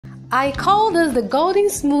I call this the golden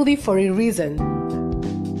smoothie for a reason.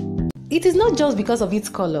 It is not just because of its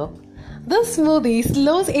color. This smoothie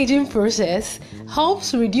slows aging process,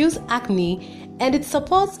 helps reduce acne, and it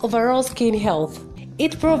supports overall skin health.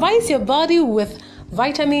 It provides your body with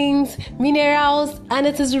vitamins, minerals, and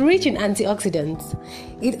it is rich in antioxidants.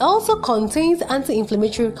 It also contains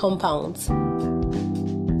anti-inflammatory compounds.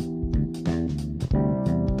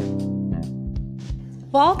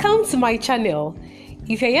 Welcome to my channel.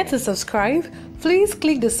 If you're yet to subscribe, please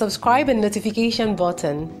click the subscribe and notification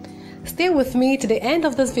button. Stay with me to the end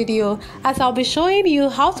of this video as I'll be showing you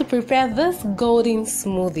how to prepare this golden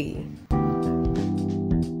smoothie.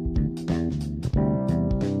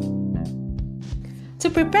 To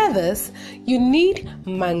prepare this, you need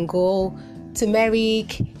mango,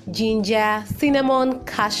 turmeric, ginger, cinnamon,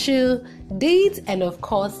 cashew, dates, and of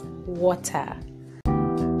course, water.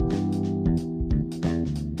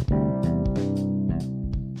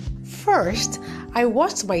 First, I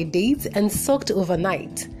washed my dates and soaked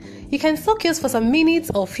overnight. You can soak yours for some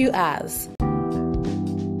minutes or few hours.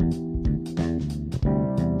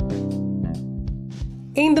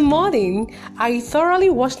 In the morning, I thoroughly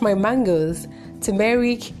washed my mangoes,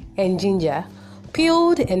 turmeric, and ginger,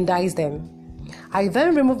 peeled and diced them. I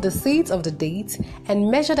then removed the seeds of the dates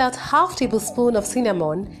and measured out half tablespoon of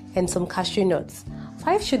cinnamon and some cashew nuts.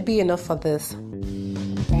 5 should be enough for this.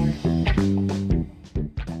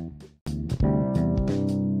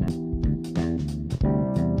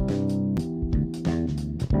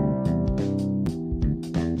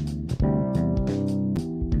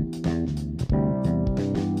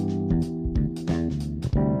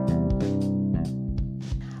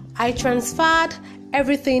 I transferred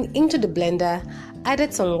everything into the blender,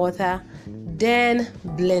 added some water, then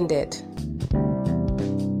blended.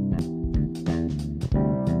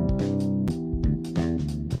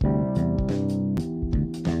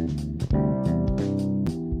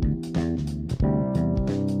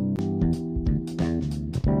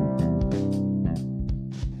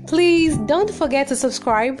 Please don't forget to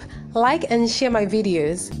subscribe, like, and share my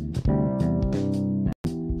videos.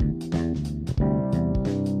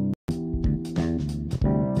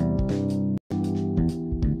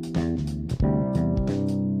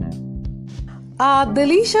 Our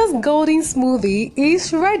delicious golden smoothie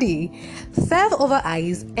is ready. Serve over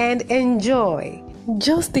ice and enjoy.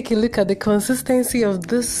 Just take a look at the consistency of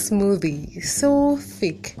this smoothie. So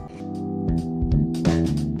thick.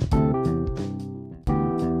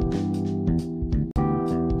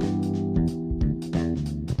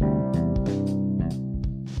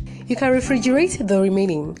 You can refrigerate the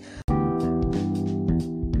remaining.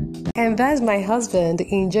 And that's my husband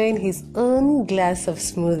enjoying his own glass of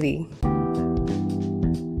smoothie.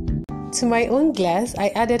 To my own glass, I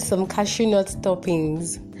added some cashew nut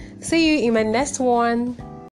toppings. See you in my next one.